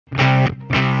Hello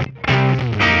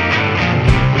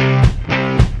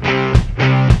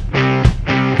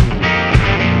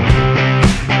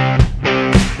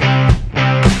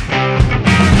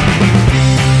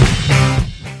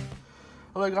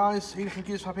guys, Ian from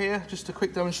Gearsfab here. Just a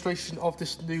quick demonstration of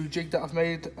this new jig that I've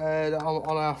made on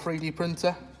our 3D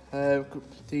printer.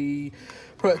 The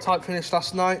prototype finished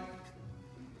last night.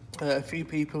 A few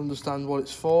people understand what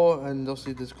it's for, and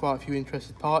obviously there's quite a few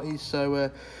interested parties. So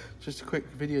just a quick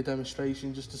video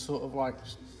demonstration, just to sort of like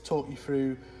talk you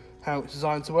through how it's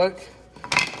designed to work.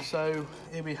 So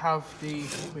here we have the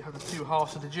two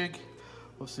halves of the jig.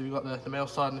 Obviously we've got the male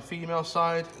side and the female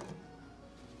side.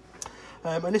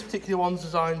 And this particular one's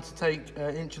designed to take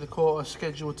 1 1/4"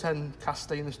 Schedule 10 cast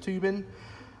stainless tubing,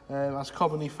 as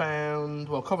commonly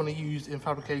used in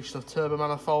fabrication of turbo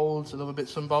manifolds and other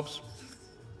bits and bobs.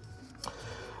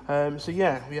 So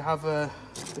yeah, we have the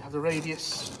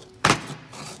radius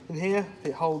in here.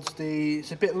 It holds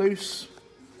it's a bit loose,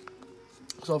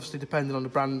 because obviously depending on the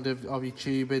brand of your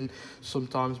tubing,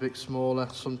 sometimes a bit smaller,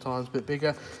 sometimes a bit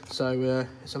bigger. So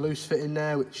it's a loose fit in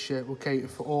there, which will cater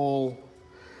for all.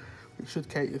 It should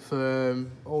cater for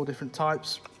all different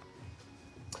types.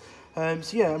 So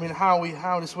yeah, I mean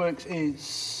how this works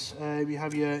is you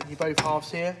have your both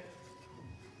halves here.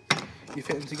 You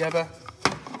fit them together.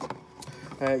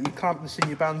 You clamp this in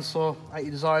your bandsaw at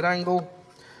your desired angle,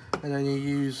 and then you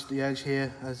use the edge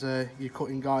here as your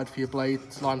cutting guide for your blade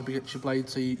to line up against your blade,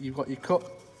 so you've got your cut.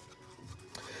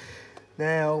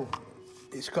 Now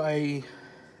it's got a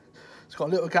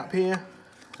little gap here.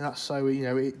 And that's so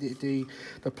the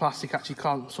plastic actually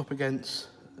clamps up against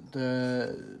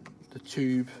the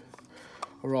tube,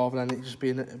 rather than it just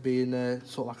being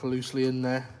sort of like a loosely in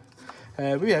there.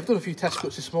 But yeah, I've done a few test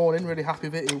cuts this morning. Really happy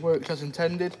with it. It worked as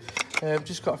intended.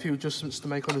 Just got a few adjustments to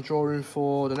make on the drawing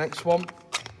for the next one.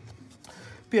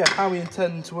 But yeah, how we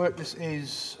intend to work this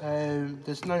is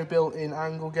there's no built-in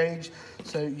angle gauge,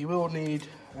 so you will need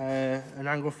an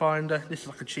angle finder. This is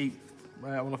like a cheap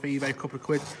one off eBay, a couple of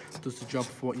quid, does the job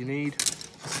for what you need.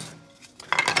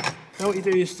 Now what you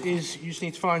do is you just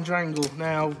need to find your angle.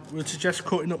 Now we'd suggest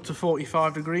cutting up to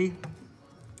 45 degree.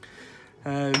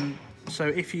 So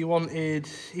if you wanted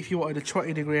a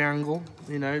 20-degree angle,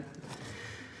 if you wanted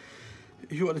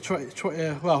if you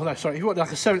wanted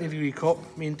like a 70-degree cut,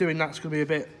 I mean doing that's going to be a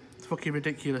bit fucking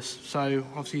ridiculous. So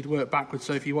obviously you'd work backwards.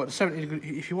 So if you wanted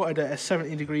a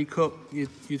 70-degree cut,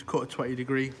 you'd cut a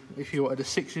 20-degree. If you wanted a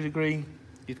 60-degree,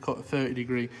 you'd cut a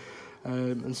 30-degree,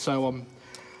 and so on.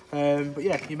 But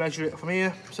yeah, you measure it from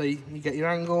here. So you get your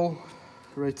angle,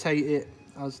 rotate it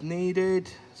as needed.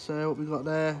 So what we've got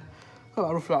there,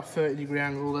 got roughly about 30-degree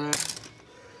angle there.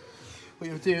 What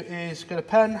you'll do is get a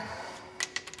pen.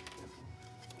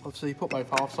 Obviously you put both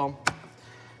halves on.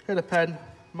 Get a pen,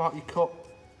 mark your cut.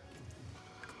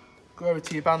 Go over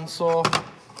to your bandsaw,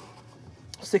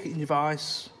 stick it in your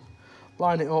vise,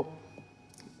 line it up,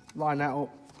 line that up,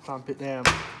 clamp it down.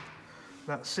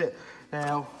 That's it.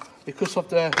 Now, because of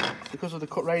the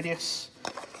cut radius,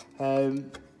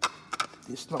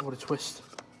 it's not going to twist.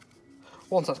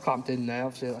 Once that's clamped in there,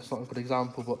 obviously that's not a good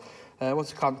example, but once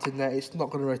it's clamped in there, it's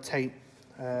not going to rotate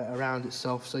around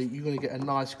itself. So you're going to get a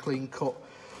nice clean cut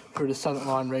through the centre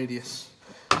line radius.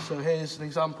 So here's an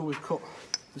example we've cut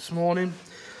this morning.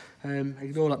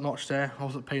 Ignore that notch there, I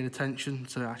wasn't paying attention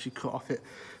to actually cut off it.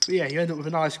 But yeah, you end up with a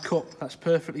nice cut that's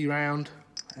perfectly round,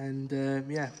 and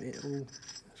yeah,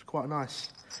 it's quite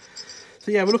nice. So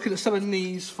yeah, we're looking at selling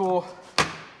these for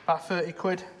about 30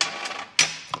 quid.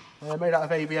 Made out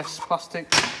of ABS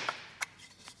plastic.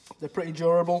 They're pretty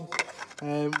durable.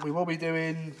 We will be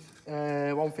doing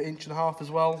one for 1.5 inches as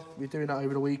well. We're doing that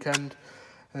over the weekend.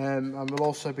 And we'll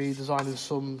also be designing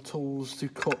some tools to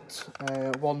cut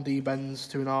 1D bends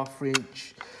to 1/2 3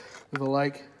 inch with a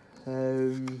leg,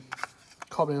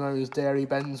 commonly known as dairy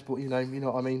bends, but you know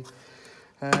what I mean.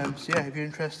 So yeah, if you're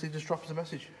interested, just drop us a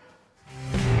message.